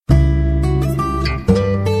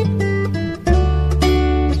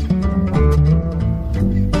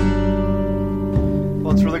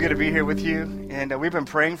with you, and we've been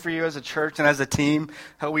praying for you as a church and as a team.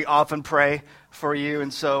 We often pray for you,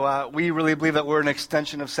 and so we really believe that we're an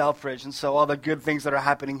extension of Southbridge, and so all the good things that are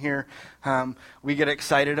happening here, we get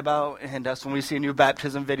excited about, and so when we see a new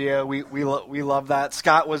baptism video, we love that.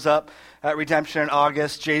 Scott was up at Redemption in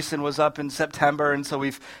August. Jason was up in September, and so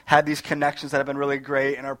we've had these connections that have been really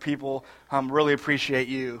great, and our people really appreciate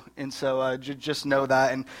you, and so just know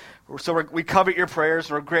that. And so we covet your prayers,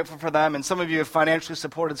 and we're grateful for them. And some of you have financially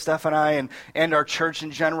supported Steph and I and our church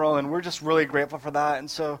in general, and we're just really grateful for that. And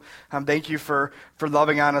so thank you for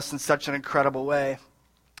loving on us in such an incredible way.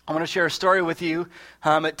 I want to share a story with you.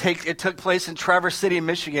 It took place in Traverse City,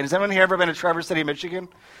 Michigan. Has anyone here ever been to Traverse City, Michigan?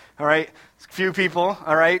 All right, a few people.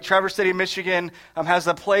 All right, Traverse City, Michigan has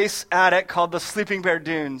a place at it called the Sleeping Bear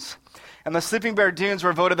Dunes. And the Sleeping Bear Dunes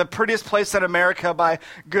were voted the prettiest place in America by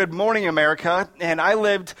Good Morning America. And I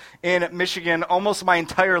lived in Michigan almost my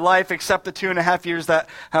entire life, except the 2.5 years that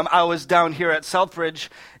I was down here at Southbridge.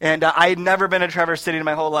 And I had never been to Traverse City in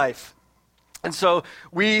my whole life. And so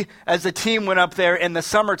we, as a team, went up there in the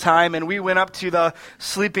summertime, and we went up to the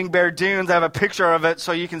Sleeping Bear Dunes. I have a picture of it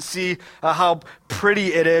so you can see how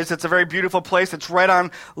pretty it is. It's a very beautiful place. It's right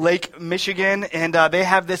on Lake Michigan, and they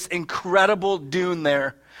have this incredible dune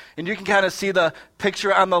there. And you can kind of see the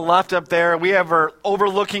picture on the left up there. We are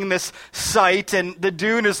overlooking this site, and the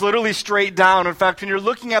dune is literally straight down. In fact, when you're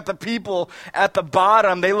looking at the people at the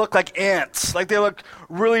bottom, they look like ants. Like they look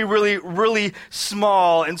really, really, really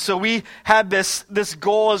small. And so we had this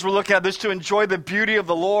goal as we're looking at this to enjoy the beauty of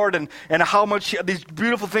the Lord and how much these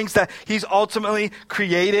beautiful things that He's ultimately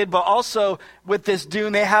created. But also with this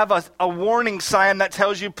dune, they have a warning sign that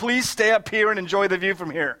tells you, please stay up here and enjoy the view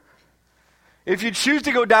from here. If you choose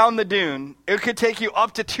to go down the dune, it could take you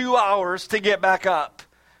up to 2 hours to get back up.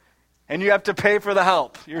 And you have to pay for the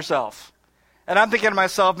help yourself. And I'm thinking to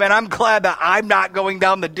myself, man, I'm glad that I'm not going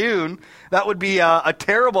down the dune. That would be a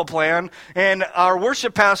terrible plan. And our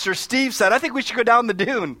worship pastor, Steve, said, I think we should go down the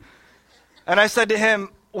dune. And I said to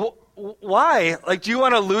him, why? Like, do you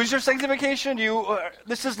want to lose your sanctification?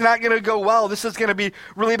 This is not going to go well. This is going to be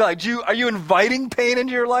really bad. Are you inviting pain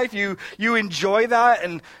into your life? You enjoy that?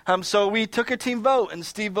 And so we took a team vote, and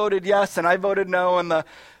Steve voted yes, and I voted no, and the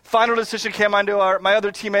final decision came onto my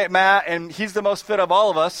other teammate, Matt, and he's the most fit of all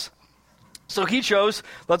of us. So he chose,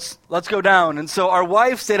 let's go down. And so our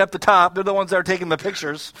wife stayed up the top. They're the ones that are taking the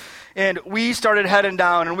pictures. And we started heading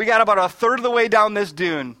down, and we got about a third of the way down this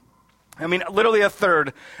dune. I mean, literally a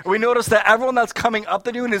third. We noticed that everyone that's coming up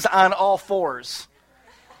the dune is on all fours.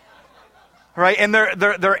 Right? And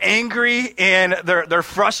they're angry and they're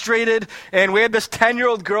frustrated. And we had this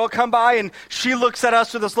 10-year-old girl come by, and she looks at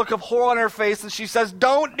us with this look of horror on her face, and she says,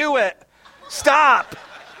 "Don't do it. Stop."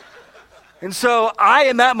 And so I,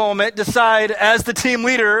 in that moment, decide as the team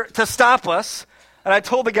leader to stop us. And I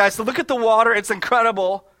told the guys, so look at the water. It's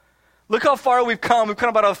incredible. Look how far we've come. We've come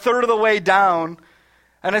about a third of the way down.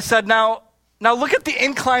 And I said, now look at the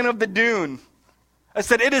incline of the dune. I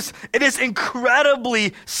said, it is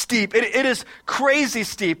incredibly steep. It is crazy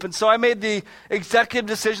steep. And so I made the executive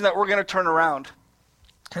decision that we're going to turn around.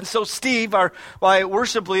 And so Steve, my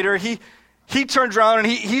worship leader, he turns around, and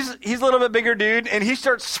he's a little bit bigger dude, and he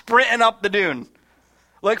starts sprinting up the dune,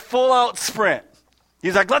 like full out sprint.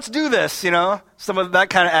 He's like, let's do this, some of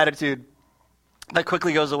that kind of attitude. That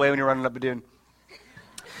quickly goes away when you're running up a dune.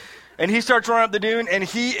 And he starts running up the dune, and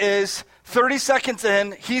he is 30 seconds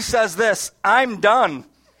in. He says this, "I'm done."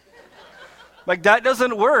 Like, that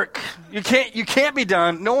doesn't work. You can't be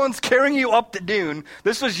done. No one's carrying you up the dune.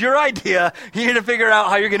 This was your idea. You need to figure out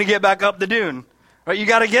how you're going to get back up the dune. Right? You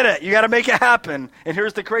got to get it. You got to make it happen. And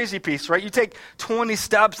here's the crazy piece, right? You take 20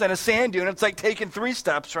 steps in a sand dune. It's like taking 3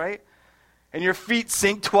 steps, right? And your feet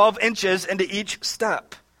sink 12 inches into each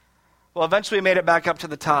step. Well, eventually we made it back up to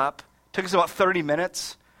the top. It took us about 30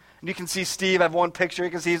 minutes. And you can see Steve. I have one picture.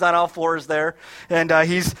 You can see he's on all fours there. And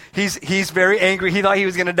he's very angry. He thought he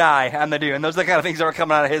was going to die on the dune. And those are the kind of things that were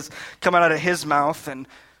coming out of his mouth. And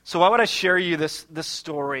so why would I share you this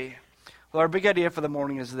story? Well, our big idea for the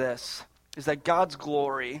morning is this, is that God's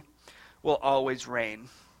glory will always reign.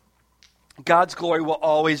 God's glory will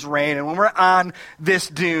always reign. And when we're on this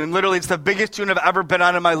dune, literally it's the biggest dune I've ever been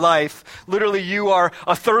on in my life. Literally you are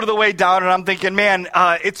a third of the way down, and I'm thinking, man,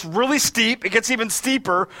 it's really steep. It gets even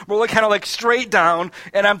steeper. We're like kind of like straight down,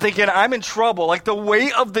 and I'm thinking I'm in trouble. Like the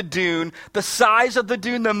weight of the dune, the size of the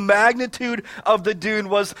dune, the magnitude of the dune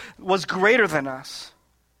was greater than us.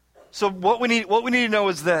 So what we need to know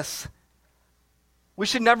is this. We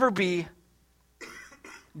should never be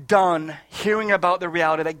done hearing about the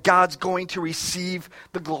reality that God's going to receive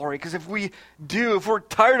the glory. Because if we're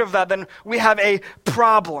tired of that, then we have a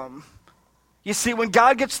problem. You see, when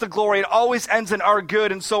God gets the glory, it always ends in our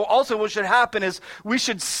good. And so also what should happen is we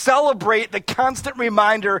should celebrate the constant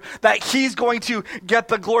reminder that he's going to get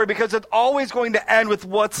the glory, because it's always going to end with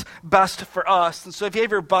what's best for us. And so if you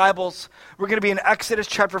have your Bibles, we're going to be in Exodus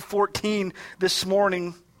chapter 14 this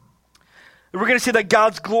morning. We're going to see that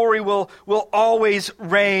God's glory will always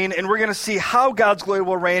reign, and we're going to see how God's glory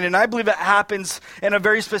will reign. And I believe it happens in a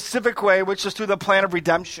very specific way, which is through the plan of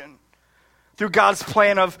redemption, through God's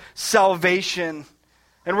plan of salvation.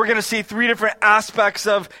 And we're going to see three different aspects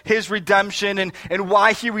of his redemption and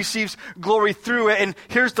why he receives glory through it. And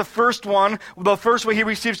here's the first one. The first way he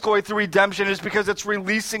receives glory through redemption is because it's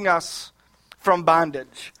releasing us from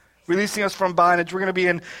bondage. Releasing us from bondage. We're going to be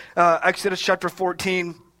in Exodus chapter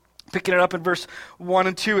 14. Picking it up in verse 1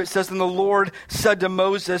 and 2, it says, "And the Lord said to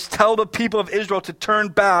Moses, tell the people of Israel to turn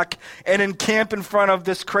back and encamp in front of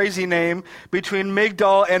this crazy name between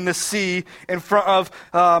Migdal and the sea, in front of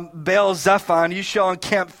Baal Zephon. You shall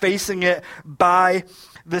encamp facing it by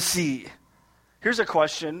the sea." Here's a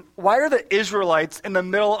question. Why are the Israelites in the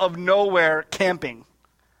middle of nowhere camping?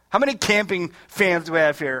 How many camping fans do we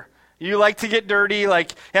have here? You like to get dirty,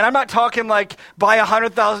 and I'm not talking buy a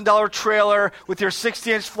 $100,000 trailer with your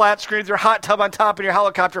 60-inch flat screen with your hot tub on top and your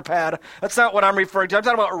helicopter pad. That's not what I'm referring to. I'm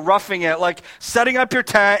talking about roughing it, like setting up your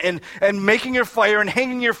tent and making your fire and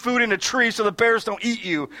hanging your food in a tree so the bears don't eat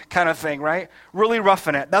you, kind of thing, right? Really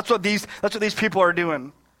roughing it. That's what these people are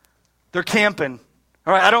doing. They're camping.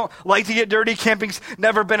 All right, I don't like to get dirty. Camping's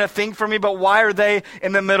never been a thing for me, but why are they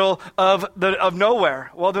in the middle of nowhere?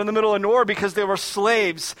 Well, they're in the middle of nowhere because they were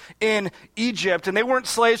slaves in Egypt, and they weren't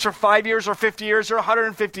slaves for 5 years or 50 years or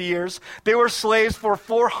 150 years. They were slaves for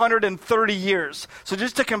 430 years. So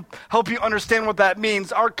just to help you understand what that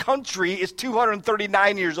means, our country is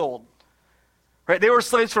 239 years old. Right? They were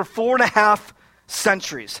slaves for 4.5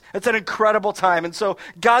 centuries. It's an incredible time. And so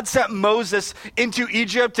God sent Moses into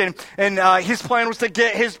Egypt, and his plan was to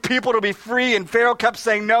get his people to be free, and Pharaoh kept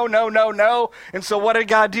saying no, no, no, no. And so what did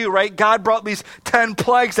God do, right? God brought these 10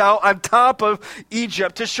 plagues out on top of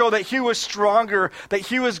Egypt to show that he was stronger, that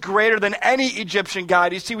he was greater than any Egyptian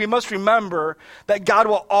god. You see, we must remember that God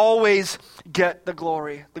will always get the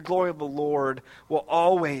glory. The glory of the Lord will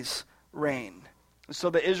always reign. So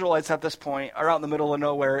the Israelites at this point are out in the middle of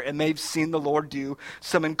nowhere, and they've seen the Lord do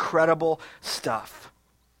some incredible stuff.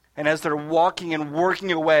 And as they're walking and working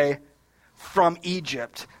away from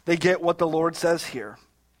Egypt, they get what the Lord says here.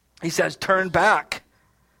 He says, turn back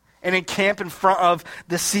and encamp in front of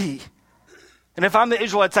the sea. And if I'm the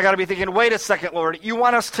Israelites, I got to be thinking, wait a second, Lord, you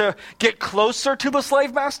want us to get closer to the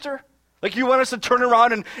slave master? Like you want us to turn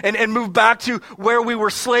around and move back to where we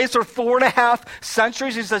were slaves for 4.5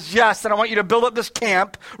 centuries? He says, yes, and I want you to build up this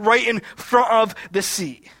camp right in front of the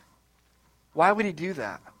sea. Why would he do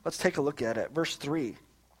that? Let's take a look at it. Verse 3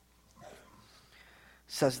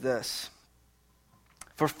 says this,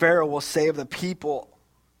 "For Pharaoh will say of the people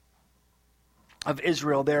of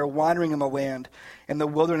Israel, they are wandering in the land, and the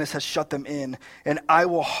wilderness has shut them in. And I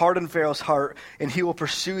will harden Pharaoh's heart, and he will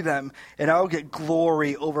pursue them. And I will get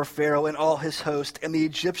glory over Pharaoh and all his host. And the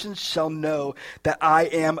Egyptians shall know that I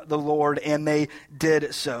am the Lord." And they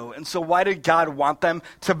did so. And so why did God want them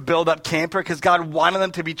to build up camp here? Because God wanted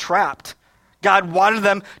them to be trapped. God wanted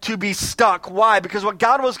them to be stuck. Why? Because what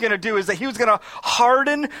God was going to do is that he was going to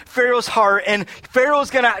harden Pharaoh's heart, and Pharaoh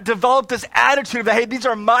was going to develop this attitude that, hey, these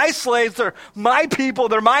are my slaves, they're my people,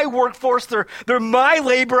 they're my workforce, they're my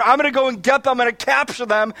labor. I'm going to go and get them, I'm going to capture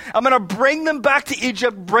them, I'm going to bring them back to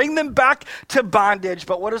Egypt, bring them back to bondage.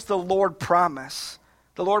 But what does the Lord promise?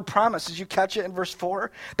 The Lord promises, you catch it in verse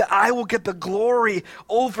 4, that I will get the glory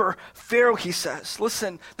over Pharaoh, he says.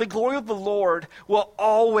 Listen, the glory of the Lord will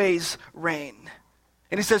always reign.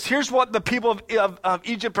 And he says, here's what the people of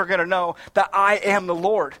Egypt are going to know, that I am the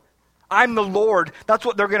Lord. I'm the Lord. That's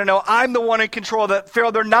what they're going to know. I'm the one in control. That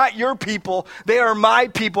Pharaoh, they're not your people. They are my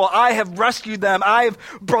people. I have rescued them. I have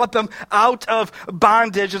brought them out of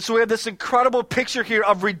bondage. And so we have this incredible picture here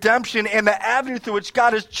of redemption and the avenue through which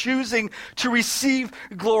God is choosing to receive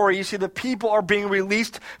glory. You see, the people are being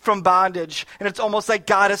released from bondage. And it's almost like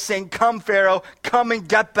God is saying, come, Pharaoh, come and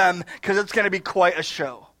get them, because it's going to be quite a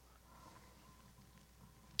show.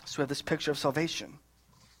 So we have this picture of salvation.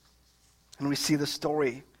 And we see the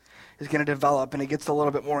story is going to develop, and it gets a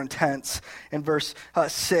little bit more intense. In verse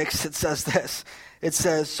 6, it says this, it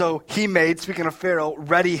says, so he made, speaking of Pharaoh,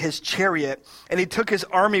 ready his chariot, and he took his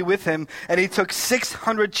army with him, and he took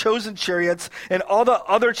 600 chosen chariots, and all the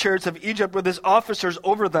other chariots of Egypt with his officers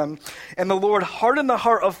over them. And the Lord hardened the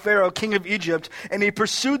heart of Pharaoh, king of Egypt, and he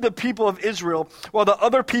pursued the people of Israel, while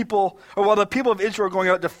the people of Israel were going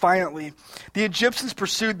out defiantly. The Egyptians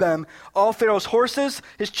pursued them, all Pharaoh's horses,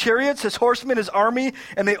 his chariots, his horsemen, his army,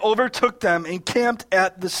 and they overtook them and camped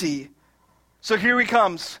at the sea. So here he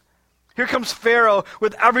comes. Here comes Pharaoh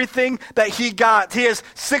with everything that he got. He has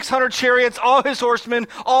 600 chariots, all his horsemen,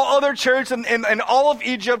 all other chariots in all of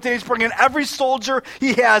Egypt, and he's bringing every soldier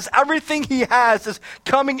he has. Everything he has is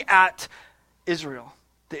coming at Israel,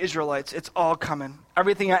 the Israelites. It's all coming.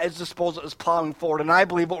 Everything at his disposal is plowing forward. And I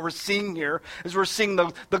believe what we're seeing here is we're seeing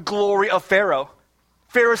the glory of Pharaoh.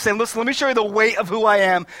 Pharaoh's saying, listen, let me show you the weight of who I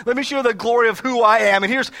am. Let me show you the glory of who I am.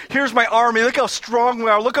 And here's my army. Look how strong we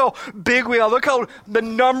are. Look how big we are. Look how the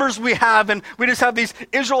numbers we have. And we just have these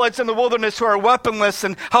Israelites in the wilderness who are weaponless.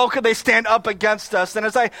 And how could they stand up against us? And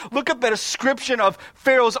as I look at the description of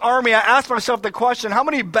Pharaoh's army, I ask myself the question, how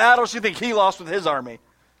many battles do you think he lost with his army?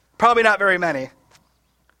 Probably not very many.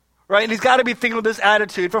 Right? And he's got to be thinking with this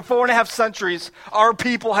attitude. For 4.5 centuries, our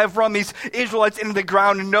people have run these Israelites into the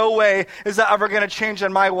ground. And no way is that ever going to change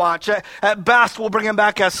on my watch. At best, we'll bring them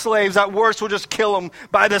back as slaves. At worst, we'll just kill them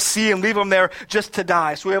by the sea and leave them there just to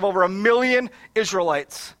die. So we have over 1 million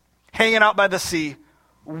Israelites hanging out by the sea,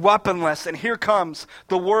 weaponless. And here comes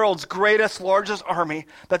the world's greatest, largest army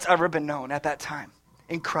that's ever been known at that time.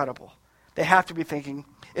 Incredible. They have to be thinking,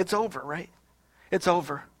 it's over, right? It's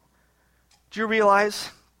over. Do you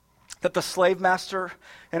realize that the slave master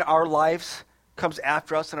in our lives comes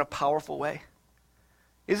after us in a powerful way?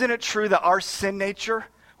 Isn't it true that our sin nature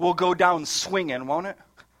will go down swinging, won't it?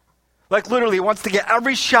 Like literally wants to get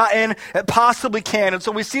every shot in it possibly can. And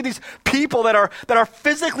so we see these people that are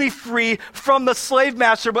physically free from the slave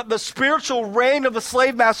master, but the spiritual reign of the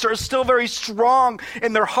slave master is still very strong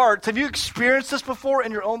in their hearts. Have you experienced this before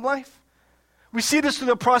in your own life? We see this through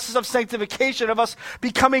the process of sanctification, of us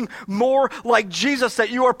becoming more like Jesus, that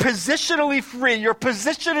you are positionally free. You're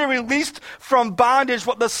positionally released from bondage.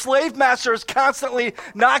 What the slave master is constantly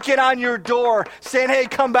knocking on your door, saying, hey,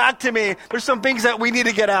 come back to me. There's some things that we need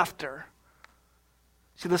to get after.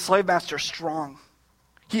 See, the slave master is strong.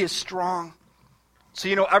 He is strong. So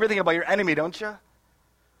you know everything about your enemy, don't you?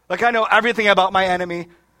 Like I know everything about my enemy.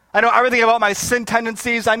 I know everything about my sin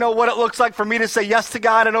tendencies. I know what it looks like for me to say yes to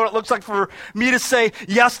God. I know what it looks like for me to say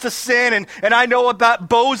yes to sin. And I know what that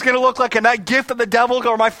bow is going to look like and that gift that the devil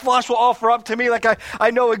or my flesh will offer up to me. Like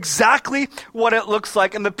I know exactly what it looks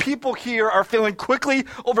like. And the people here are feeling quickly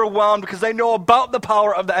overwhelmed because they know about the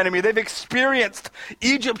power of the enemy. They've experienced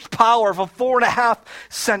Egypt's power for 4.5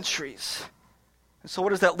 centuries. And so what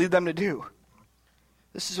does that lead them to do?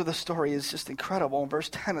 This is where the story is just incredible. In verse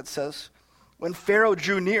 10 it says, when Pharaoh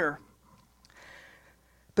drew near,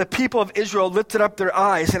 the people of Israel lifted up their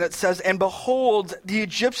eyes, and it says, and behold, the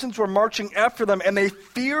Egyptians were marching after them, and they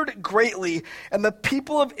feared greatly, and the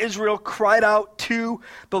people of Israel cried out to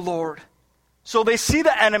the Lord. So they see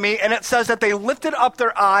the enemy, and it says that they lifted up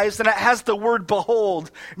their eyes, and it has the word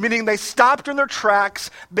behold, meaning they stopped in their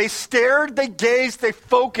tracks, they stared, they gazed, they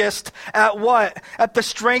focused at what? At the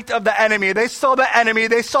strength of the enemy. They saw the enemy,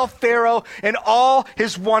 they saw Pharaoh in all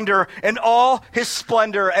his wonder, and all his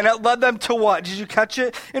splendor, and it led them to what? Did you catch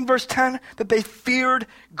it in verse 10? That they feared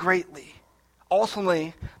greatly.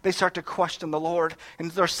 Ultimately, they start to question the Lord,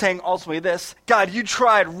 and they're saying ultimately this, God, you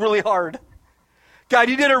tried really hard. God,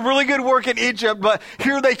 you did a really good work in Egypt, but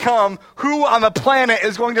here they come. Who on the planet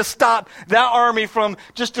is going to stop that army from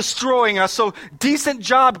just destroying us? So decent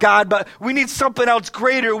job, God, but we need something else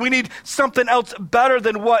greater. We need something else better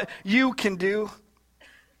than what you can do.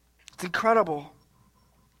 It's incredible.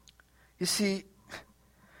 You see,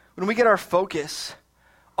 when we get our focus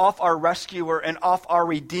off our rescuer and off our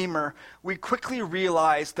redeemer, we quickly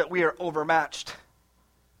realize that we are overmatched.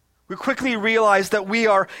 We quickly realize that we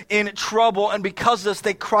are in trouble, and because of this,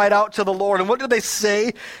 they cried out to the Lord. And what did they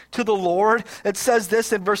say to the Lord? It says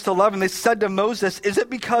this in verse 11. They said to Moses, is it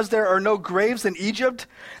because there are no graves in Egypt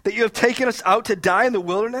that you have taken us out to die in the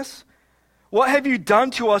wilderness? What have you done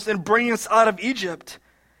to us in bringing us out of Egypt?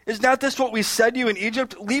 Is not this what we said to you in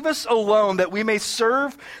Egypt? Leave us alone that we may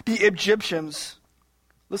serve the Egyptians.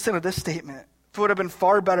 Listen to this statement. It would have been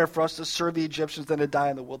far better for us to serve the Egyptians than to die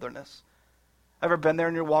in the wilderness. Ever been there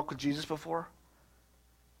in your walk with Jesus before?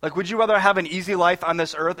 Like, would you rather have an easy life on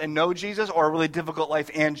this earth and know Jesus, or a really difficult life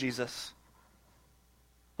and Jesus?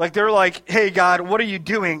 Like, they're like, hey, God, what are you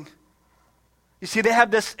doing? You see, they have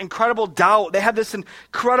this incredible doubt. They have this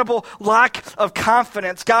incredible lack of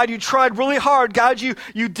confidence. God, you tried really hard. God, you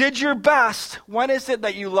did your best. When is it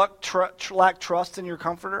that you lack trust in your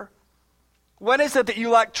comforter? When is it that you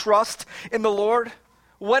lack trust in the Lord?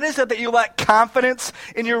 When is it that you lack confidence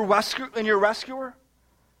in your rescuer?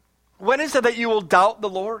 When is it that you will doubt the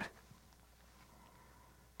Lord?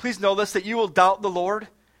 Please know this, that you will doubt the Lord.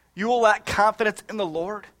 You will lack confidence in the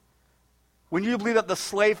Lord when you believe that the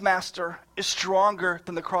slave master is stronger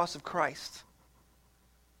than the cross of Christ.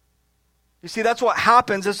 You see, that's what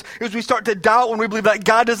happens is we start to doubt when we believe that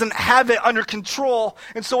God doesn't have it under control.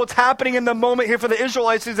 And so what's happening in the moment here for the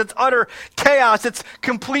Israelites is it's utter chaos. It's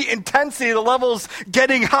complete intensity. The level's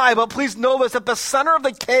getting high. But please know this, at the center of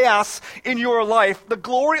the chaos in your life, the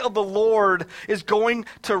glory of the Lord is going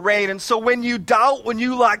to reign. And so when you doubt, when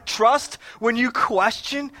you lack trust, when you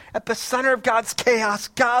question, at the center of God's chaos,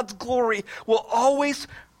 God's glory will always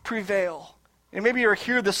prevail. And maybe you're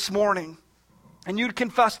here this morning and you'd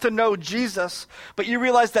confess to know Jesus, but you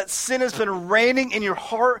realize that sin has been reigning in your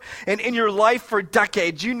heart and in your life for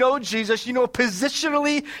decades. You know Jesus, you know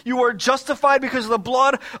positionally you are justified because of the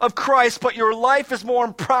blood of Christ, but your life is more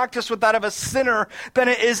in practice with that of a sinner than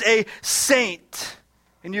it is a saint.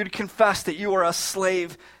 And you'd confess that you are a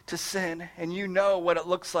slave to sin, and you know what it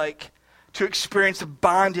looks like to experience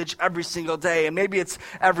bondage every single day. And maybe it's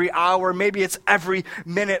every hour, maybe it's every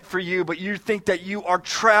minute for you, but you think that you are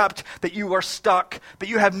trapped, that you are stuck, that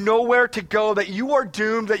you have nowhere to go, that you are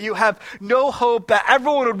doomed, that you have no hope, that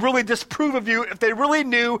everyone would really disapprove of you if they really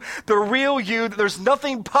knew the real you, that there's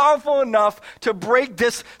nothing powerful enough to break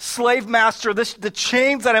this slave master, the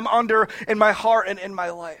chains that I'm under in my heart and in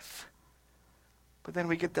my life. But then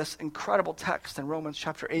we get this incredible text in Romans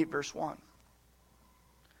chapter 8, verse 1.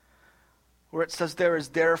 Where it says there is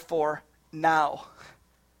therefore now.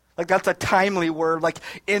 Like that's a timely word, like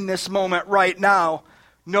in this moment right now.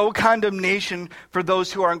 No condemnation for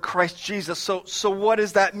those who are in Christ Jesus. So what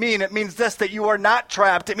does that mean? It means this, that you are not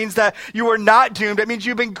trapped. It means that you are not doomed. It means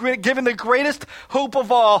you've been given the greatest hope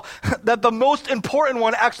of all, that the most important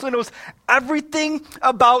one actually knows everything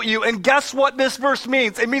about you. And guess what this verse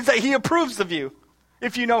means? It means that he approves of you.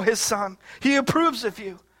 If you know his son, he approves of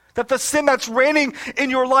you. That the sin that's reigning in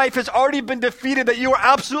your life has already been defeated, that you are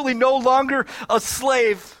absolutely no longer a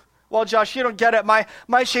slave. Well, Josh, you don't get it. My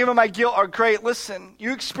shame and my guilt are great. Listen,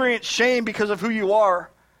 you experience shame because of who you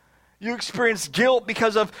are. You experience guilt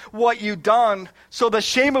because of what you've done. So the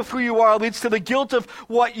shame of who you are leads to the guilt of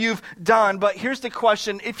what you've done. But here's the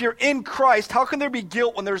question. If you're in Christ, how can there be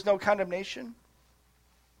guilt when there's no condemnation?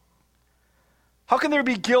 How can there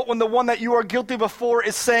be guilt when the one that you are guilty before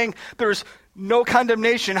is saying there's no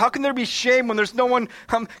condemnation? How can there be shame when there's no one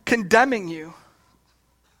condemning you?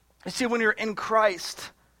 You see, when you're in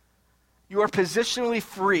Christ, you are positionally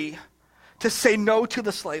free to say no to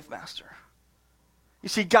the slave master. You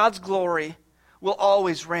see, God's glory will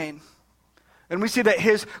always reign. And we see that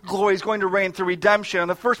his glory is going to reign through redemption. And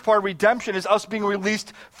the first part of redemption is us being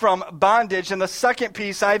released from bondage. And the second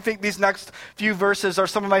piece, I think these next few verses are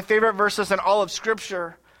some of my favorite verses in all of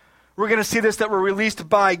Scripture. We're going to see this, that we're released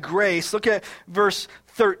by grace. Look at verse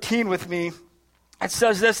 13 with me. It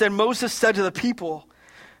says this, and Moses said to the people,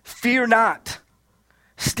 "Fear not,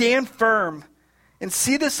 stand firm, and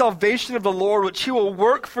see the salvation of the Lord, which he will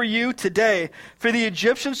work for you today. For the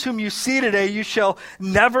Egyptians whom you see today, you shall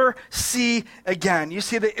never see again." You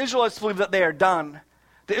see, the Israelites believe that they are done.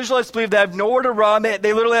 The Israelites believe they have nowhere to run. They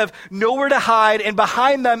literally have nowhere to hide. And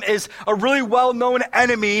behind them is a really well-known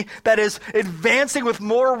enemy that is advancing with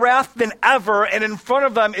more wrath than ever. And in front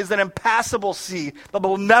of them is an impassable sea that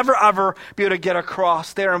they'll never, ever be able to get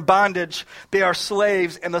across. They are in bondage. They are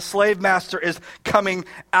slaves. And the slave master is coming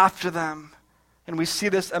after them. And we see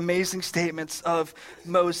this amazing statements of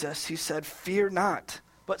Moses. He said, "Fear not,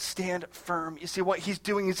 but stand firm." You see, what he's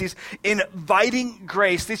doing is he's inviting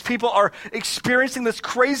grace. These people are experiencing this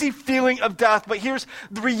crazy feeling of death, but here's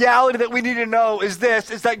the reality that we need to know is this,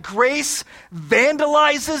 is that grace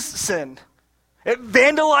vandalizes sin. It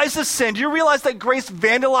vandalizes sin. Do you realize that grace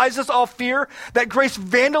vandalizes all fear? That grace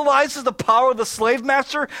vandalizes the power of the slave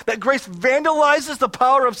master? That grace vandalizes the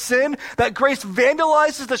power of sin? That grace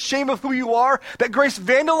vandalizes the shame of who you are? That grace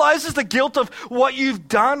vandalizes the guilt of what you've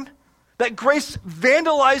done? That grace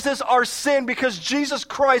vandalizes our sin because Jesus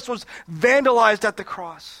Christ was vandalized at the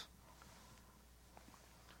cross.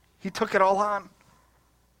 He took it all on.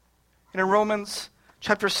 And in Romans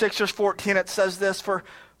chapter 6, verse 14, it says this, For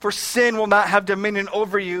sin will not have dominion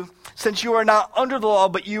over you, since you are not under the law,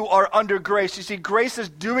 but you are under grace." You see, grace is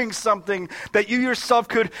doing something that you yourself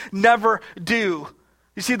could never do.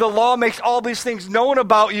 You see, the law makes all these things known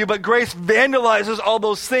about you, but grace vandalizes all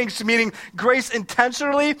those things, meaning grace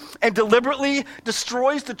intentionally and deliberately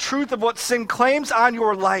destroys the truth of what sin claims on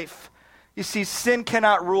your life. You see, sin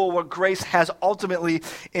cannot rule what grace has ultimately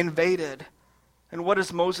invaded. And what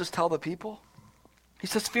does Moses tell the people? He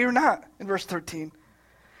says, fear not, in verse 13.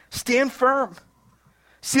 Stand firm.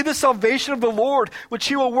 See the salvation of the Lord, which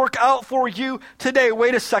he will work out for you today.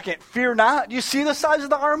 Wait a second. Fear not. You see the size of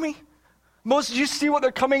the army? Moses, you see what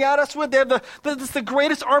they're coming at us with? They have it's the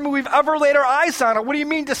greatest army we've ever laid our eyes on. What do you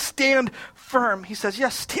mean to stand firm? He says,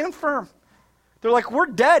 yes, stand firm. They're like, we're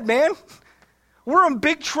dead, man. We're in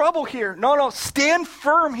big trouble here. No, stand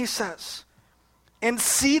firm, he says. And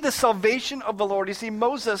see the salvation of the Lord. You see,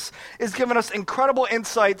 Moses is giving us incredible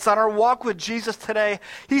insights on our walk with Jesus today.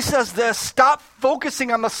 He says this, stop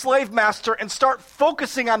focusing on the slave master and start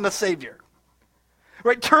focusing on the Savior.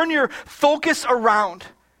 Right? Turn your focus around.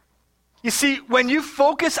 You see, when you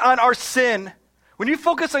focus on our sin, when you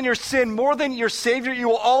focus on your sin more than your Savior, you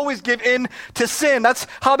will always give in to sin. That's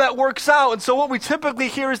how that works out. And so what we typically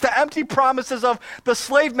hear is the empty promises of the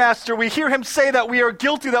slave master. We hear him say that we are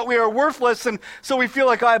guilty, that we are worthless, and so we feel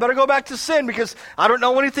like, I better go back to sin because I don't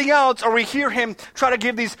know anything else. Or we hear him try to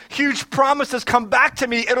give these huge promises, come back to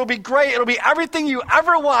me, it'll be great, it'll be everything you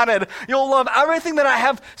ever wanted. You'll love everything that I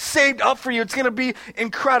have saved up for you. It's going to be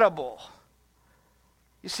incredible.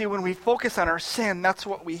 You see, when we focus on our sin, that's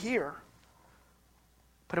what we hear.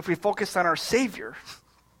 But if we focus on our Savior,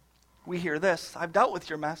 we hear this, I've dealt with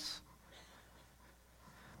your mess.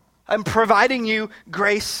 I'm providing you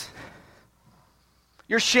grace.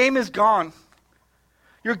 Your shame is gone.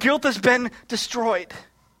 Your guilt has been destroyed.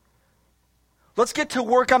 Let's get to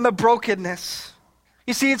work on the brokenness.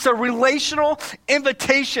 You see, it's a relational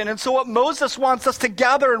invitation. And so what Moses wants us to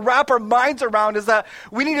gather and wrap our minds around is that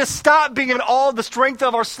we need to stop being in awe of the strength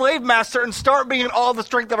of our slave master and start being in awe of the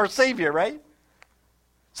strength of our Savior, right?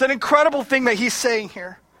 It's an incredible thing that he's saying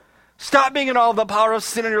here. Stop being in awe of the power of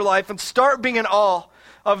sin in your life and start being in awe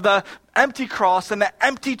of the empty cross and the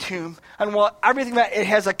empty tomb and everything that it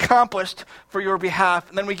has accomplished for your behalf.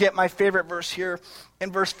 And then we get my favorite verse here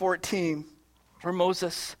in verse 14, where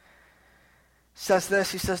Moses says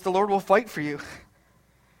this. He says, the Lord will fight for you.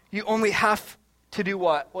 You only have to do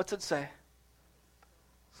what? What's it say?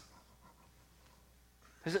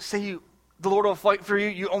 Does it say the Lord will fight for you?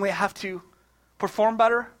 You only have to perform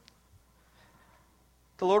better?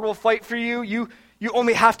 The Lord will fight for you. You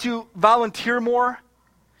only have to volunteer more.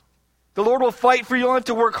 The Lord will fight for you. You don't have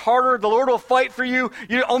to work harder. The Lord will fight for you.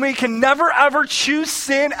 You only can never, ever choose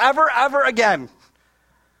sin ever again.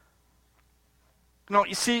 No,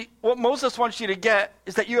 you see, what Moses wants you to get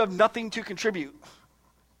is that you have nothing to contribute.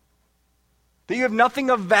 That you have nothing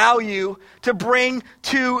of value to bring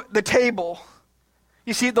to the table.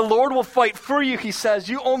 You see, the Lord will fight for you, he says.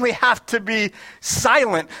 You only have to be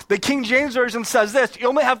silent. The King James Version says this, you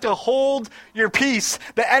only have to hold your peace.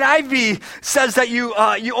 The NIV says that you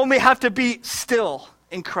only have to be still.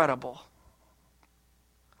 Incredible.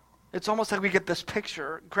 It's almost like we get this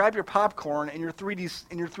picture. Grab your popcorn and your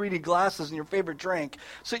 3D glasses and your favorite drink.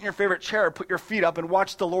 Sit in your favorite chair, put your feet up, and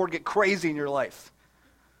watch the Lord get crazy in your life.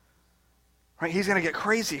 Right? He's going to get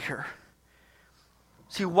crazy here.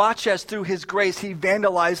 See, watch as through his grace he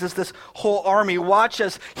vandalizes this whole army. Watch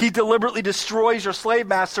as he deliberately destroys your slave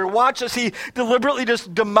master. Watch as he deliberately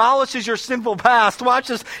just demolishes your sinful past. Watch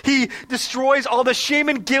as he destroys all the shame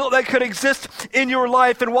and guilt that could exist in your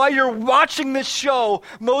life. And while you're watching this show,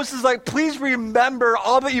 Moses is like, please remember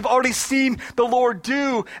all that you've already seen the Lord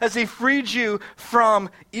do as he freed you from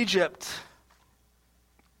Egypt.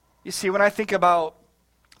 You see, when I think about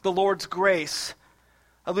the Lord's grace,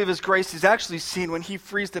 I believe his grace is actually seen when he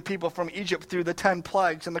frees the people from Egypt through the 10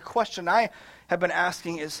 plagues. And the question I have been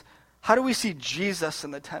asking is, how do we see Jesus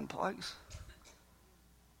in the 10 plagues?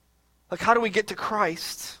 Like, how do we get to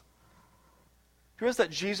Christ? Do you realize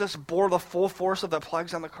that Jesus bore the full force of the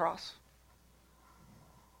plagues on the cross?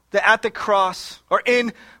 That at the cross, or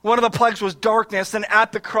in one of the plagues was darkness, and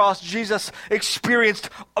at the cross, Jesus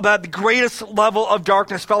experienced that the greatest level of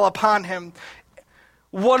darkness fell upon him.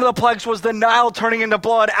 One of the plagues was the Nile turning into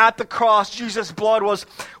blood. At the cross, Jesus' blood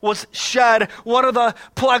was shed. One of the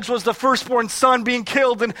plagues was the firstborn son being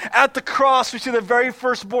killed. And at the cross, we see the very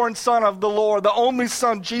firstborn son of the Lord, the only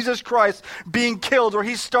son, Jesus Christ, being killed, where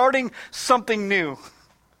he's starting something new.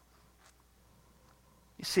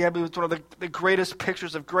 You see, I believe it's one of the greatest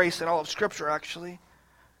pictures of grace in all of Scripture, actually,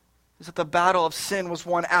 is that the battle of sin was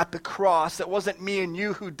won at the cross. It wasn't me and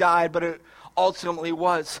you who died, but it ultimately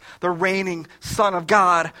was the reigning Son of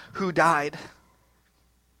God who died.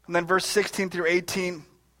 And then verse 16 through 18,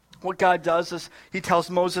 what God does is he tells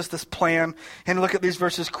Moses this plan. And look at these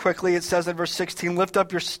verses quickly. It says in verse 16, lift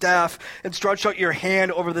up your staff and stretch out your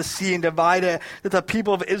hand over the sea and divide it, that the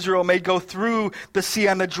people of Israel may go through the sea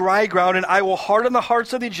on the dry ground. And I will harden the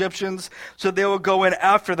hearts of the Egyptians so they will go in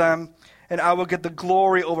after them. And I will get the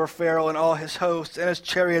glory over Pharaoh and all his hosts and his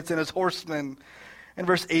chariots and his horsemen. And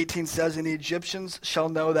verse 18 says, and the Egyptians shall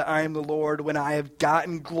know that I am the Lord when I have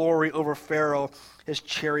gotten glory over Pharaoh, his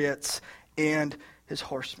chariots, and his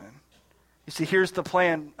horsemen. You see, here's the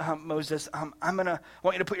plan, Moses. I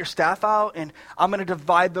want you to put your staff out, and I'm going to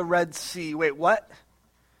divide the Red Sea. Wait, what?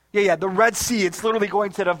 Yeah, the Red Sea, it's literally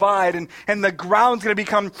going to divide, and the ground's going to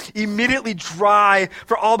become immediately dry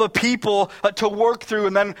for all the people to work through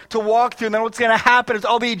and then to walk through. And then what's going to happen is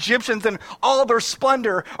all the Egyptians and all their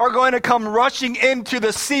splendor are going to come rushing into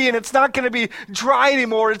the sea, and it's not going to be dry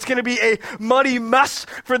anymore. It's going to be a muddy mess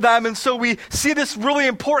for them. And so we see this really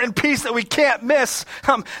important piece that we can't miss,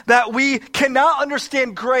 that we cannot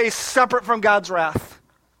understand grace separate from God's wrath.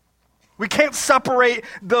 We can't separate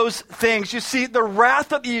those things. You see, the wrath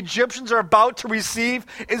that the Egyptians are about to receive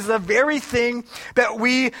is the very thing that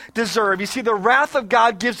we deserve. You see, the wrath of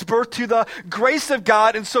God gives birth to the grace of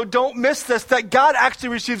God, and so don't miss this, that God actually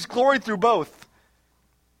receives glory through both.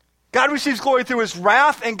 God receives glory through his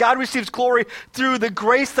wrath, and God receives glory through the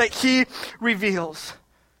grace that he reveals.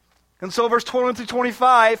 And so verse 21 through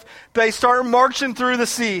 25, they start marching through the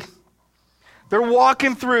sea. They're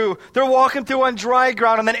walking through on dry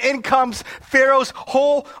ground, and then in comes Pharaoh's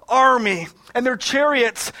whole army, and their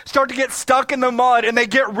chariots start to get stuck in the mud, and they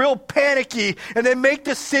get real panicky, and they make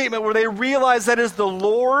this statement where they realize that it is the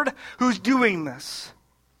Lord who's doing this.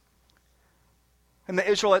 And the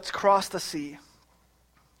Israelites cross the sea,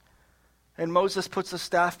 and Moses puts the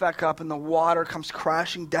staff back up, and the water comes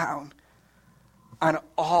crashing down on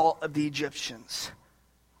all of the Egyptians,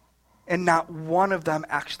 and not one of them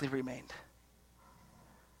actually remained.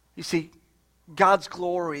 You see, God's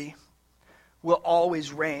glory will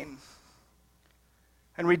always reign.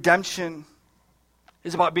 And redemption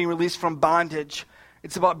is about being released from bondage.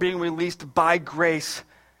 It's about being released by grace.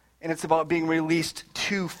 And it's about being released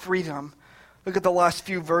to freedom. Look at the last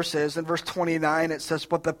few verses. In verse 29, it says,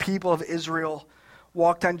 but the people of Israel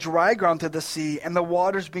walked on dry ground to the sea, and the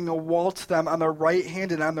waters being a wall to them on their right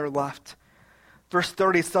hand and on their left. Verse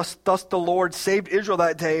 30, thus the Lord saved Israel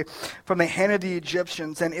that day from the hand of the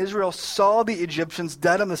Egyptians. And Israel saw the Egyptians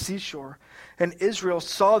dead on the seashore. And Israel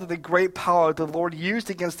saw that the great power the Lord used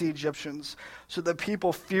against the Egyptians. So the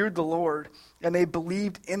people feared the Lord, and they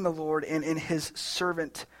believed in the Lord and in his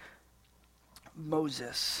servant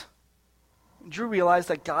Moses. Did you realize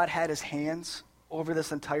that God had his hands over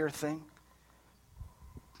this entire thing?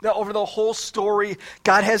 That over the whole story,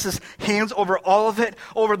 God has his hands over all of it,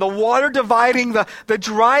 over the water dividing, the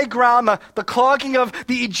dry ground, the clogging of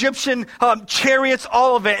the Egyptian chariots,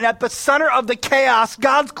 all of it. And at the center of the chaos,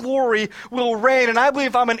 God's glory will reign. And I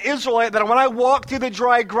believe I'm an Israelite, that when I walk through the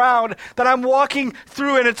dry ground, that I'm walking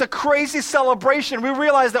through it. It's a crazy celebration. We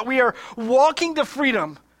realize that we are walking to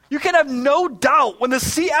freedom. You can have no doubt when the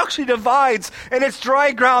sea actually divides and it's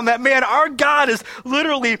dry ground that, man, our God is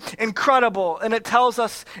literally incredible. And it tells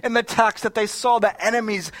us in the text that they saw the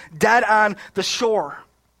enemies dead on the shore.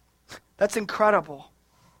 That's incredible.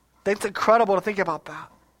 That's incredible to think about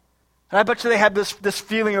that. And I bet you they had this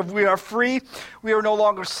feeling of we are free, we are no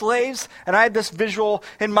longer slaves. And I had this visual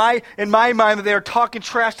in my mind that they are talking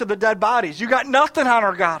trash to the dead bodies. You got nothing on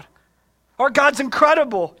our God. Our God's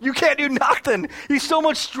incredible. You can't do nothing. He's so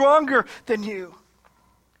much stronger than you.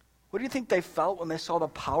 What do you think they felt when they saw the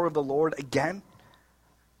power of the Lord again?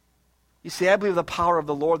 You see, I believe the power of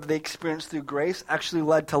the Lord that they experienced through grace actually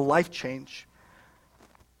led to life change.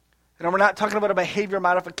 And we're not talking about a behavior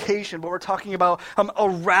modification, but we're talking about a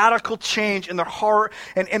radical change in their heart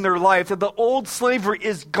and in their life. That the old slavery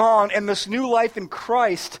is gone, and this new life in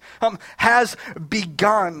Christ has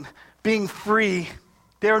begun, being free.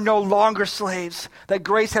 They are no longer slaves. That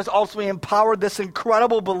grace has ultimately empowered this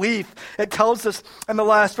incredible belief. It tells us in the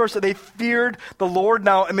last verse that they feared the Lord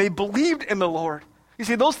now, and they believed in the Lord. You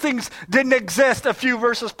see, those things didn't exist a few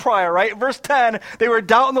verses prior, right? Verse 10, they were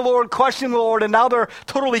doubting the Lord, questioning the Lord, and now they're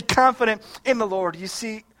totally confident in the Lord. You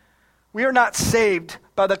see, we are not saved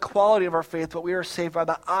by the quality of our faith, but we are saved by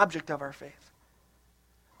the object of our faith.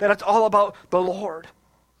 That it's all about the Lord.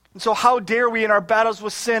 And so how dare we in our battles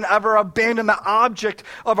with sin ever abandon the object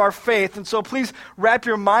of our faith? And so please wrap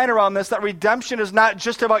your mind around this, that redemption is not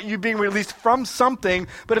just about you being released from something,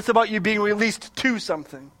 but it's about you being released to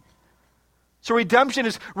something. So redemption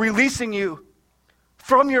is releasing you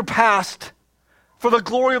from your past for the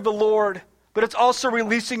glory of the Lord but it's also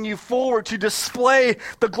releasing you forward to display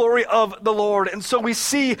the glory of the Lord. And so we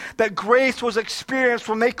see that grace was experienced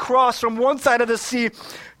when they crossed from one side of the sea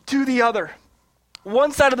to the other.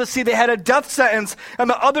 One side of the sea, they had a death sentence, and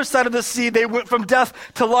the other side of the sea, they went from death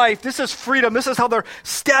to life. This is freedom. This is how their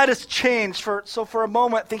status changed. So for a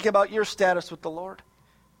moment, think about your status with the Lord.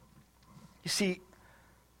 You see,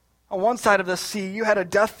 on one side of the sea, you had a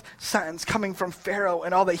death sentence coming from Pharaoh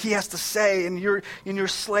and all that he has to say, and you're your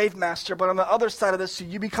slave master. But on the other side of the sea,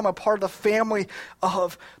 you become a part of the family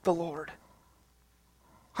of the Lord.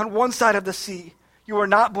 On one side of the sea, you are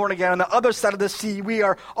not born again. On the other side of the sea, we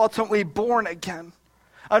are ultimately born again.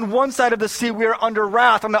 On one side of the sea, we are under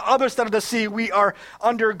wrath. On the other side of the sea, we are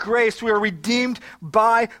under grace. We are redeemed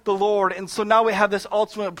by the Lord. And so now we have this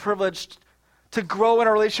ultimate privilege to grow in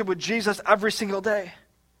our relationship with Jesus every single day.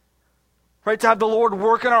 Right, to have the Lord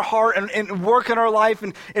work in our heart and work in our life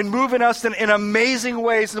and move in us in amazing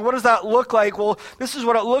ways. And what does that look like? Well, this is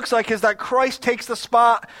what it looks like, is that Christ takes the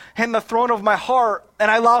spot in the throne of my heart, and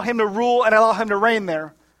I allow him to rule and I allow him to reign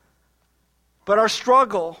there. But our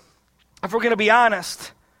struggle, if we're going to be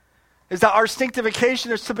honest, is that our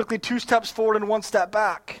sanctification is typically 2 steps forward and 1 step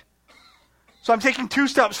back. So I'm taking 2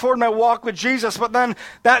 steps forward in my walk with Jesus, but then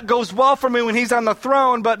that goes well for me when he's on the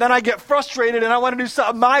throne, but then I get frustrated and I want to do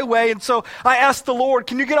something my way, and so I ask the Lord,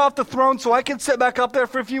 can you get off the throne so I can sit back up there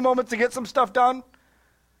for a few moments to get some stuff done?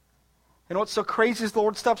 And what's so crazy is the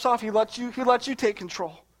Lord steps off. He lets you take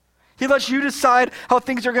control. He lets you decide how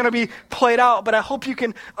things are going to be played out, but I hope you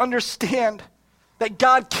can understand that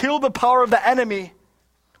God killed the power of the enemy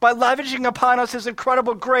by lavishing upon us his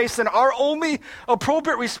incredible grace. And our only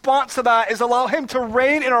appropriate response to that is allow him to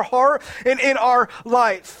reign in our heart and in our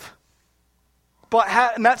life.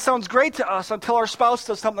 And that sounds great to us until our spouse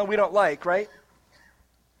does something we don't like, right?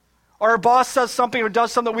 Or our boss says something or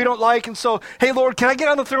does something we don't like, and so, hey, Lord, can I get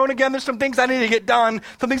on the throne again? There's some things I need to get done,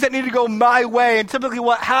 some things that need to go my way. And typically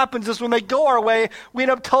what happens is when they go our way, we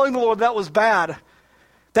end up telling the Lord that was bad.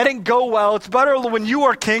 That didn't go well. It's better when you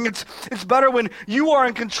are king. It's better when you are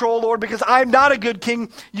in control, Lord, because I'm not a good king.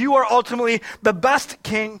 You are ultimately the best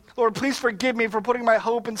king. Lord, please forgive me for putting my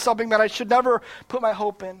hope in something that I should never put my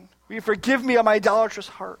hope in. Will you forgive me of my idolatrous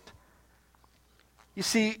heart? You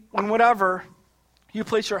see, whenever you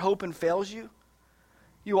place your hope and fails you,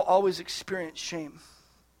 you will always experience shame.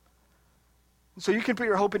 And so you can put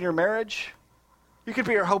your hope in your marriage. You can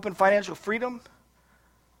put your hope in financial freedom.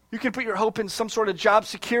 You can put your hope in some sort of job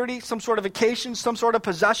security, some sort of vacation, some sort of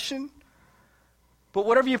possession. But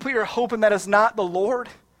whatever you put your hope in that is not the Lord,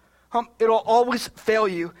 it'll always fail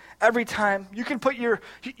you every time. You can put your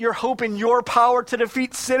hope in your power to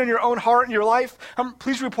defeat sin in your own heart and your life.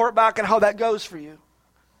 Please report back on how that goes for you.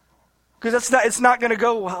 Because it's not going to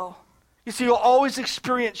go well. You see, you'll always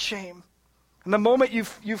experience shame. And the moment you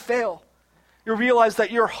fail, you realize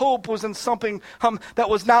that your hope was in something that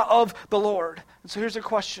was not of the Lord. And so here's a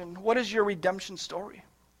question. What is your redemption story?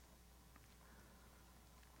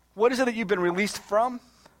 What is it that you've been released from?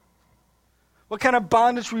 What kind of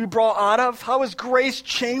bondage were you brought out of? How has grace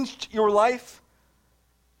changed your life?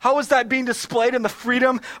 How is that being displayed in the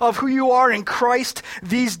freedom of who you are in Christ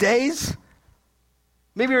these days?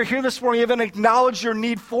 Maybe you're here this morning, you haven't acknowledged your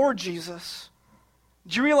need for Jesus.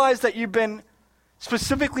 Do you realize that you've been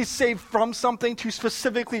specifically saved from something to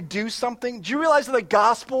specifically do something? Do you realize that the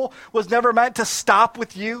gospel was never meant to stop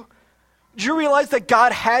with you? Do you realize that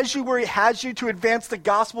God has you where he has you to advance the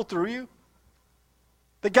gospel through you?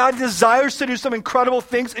 That God desires to do some incredible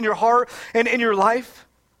things in your heart and in your life?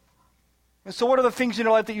 And so what are the things in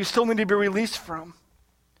your life that you still need to be released from?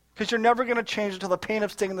 Because you're never going to change until the pain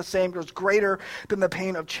of staying the same grows greater than the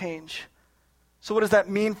pain of change. So what does that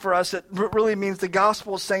mean for us? It really means the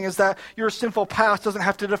gospel is saying is that your sinful past doesn't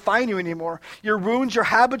have to define you anymore. Your wounds, your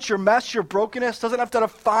habits, your mess, your brokenness doesn't have to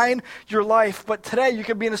define your life. But today you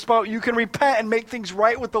can be in a spot where you can repent and make things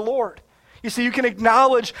right with the Lord. You see, you can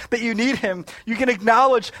acknowledge that you need him. You can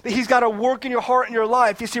acknowledge that he's got to work in your heart and your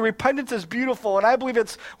life. You see, repentance is beautiful, and I believe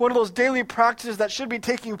it's one of those daily practices that should be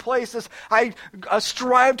taking place as I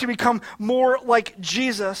strive to become more like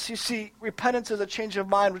Jesus. You see, repentance is a change of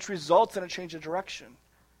mind, which results in a change of direction.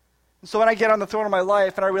 And so when I get on the throne of my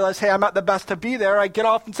life and I realize, hey, I'm not the best to be there, I get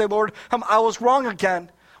off and say, Lord, I was wrong again.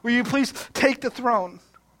 Will you please take the throne?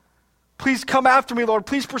 Please come after me, Lord.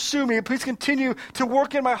 Please pursue me. Please continue to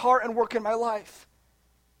work in my heart and work in my life.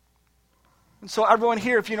 And so everyone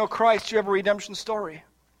here, if you know Christ, you have a redemption story.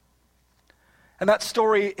 And that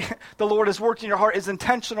story, the Lord has worked in your heart, is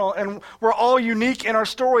intentional. And we're all unique in our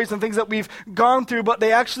stories and things that we've gone through, but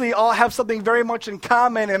they actually all have something very much in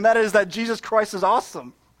common, and that is that Jesus Christ is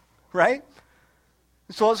awesome, right?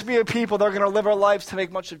 So let's be a people that are going to live our lives to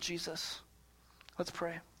make much of Jesus. Let's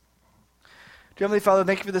pray. Dear Heavenly Father,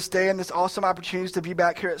 thank you for this day and this awesome opportunity to be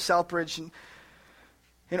back here at Southbridge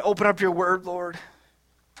and open up your word, Lord.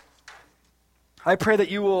 I pray that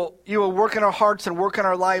you will work in our hearts and work in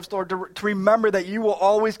our lives, Lord, to remember that you will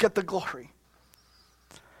always get the glory.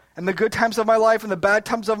 In the good times of my life and the bad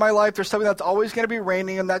times of my life, there's something that's always going to be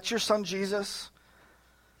reigning, and that's your Son, Jesus.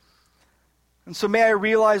 And so may I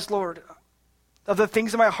realize, Lord, of the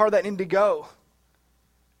things in my heart that need to go.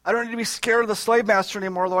 I don't need to be scared of the slave master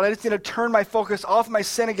anymore, Lord. I just need to turn my focus off my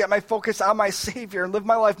sin and get my focus on my Savior and live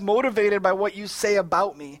my life motivated by what you say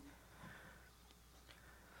about me.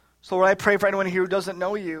 So Lord, I pray for anyone here who doesn't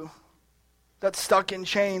know you, that's stuck in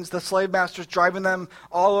chains, the slave master's driving them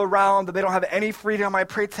all around, that they don't have any freedom. I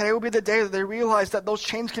pray today will be the day that they realize that those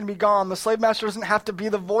chains can be gone. The slave master doesn't have to be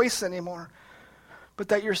the voice anymore, but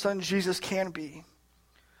that your Son Jesus can be.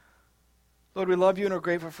 Lord, we love you and are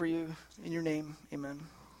grateful for you. In your name, amen.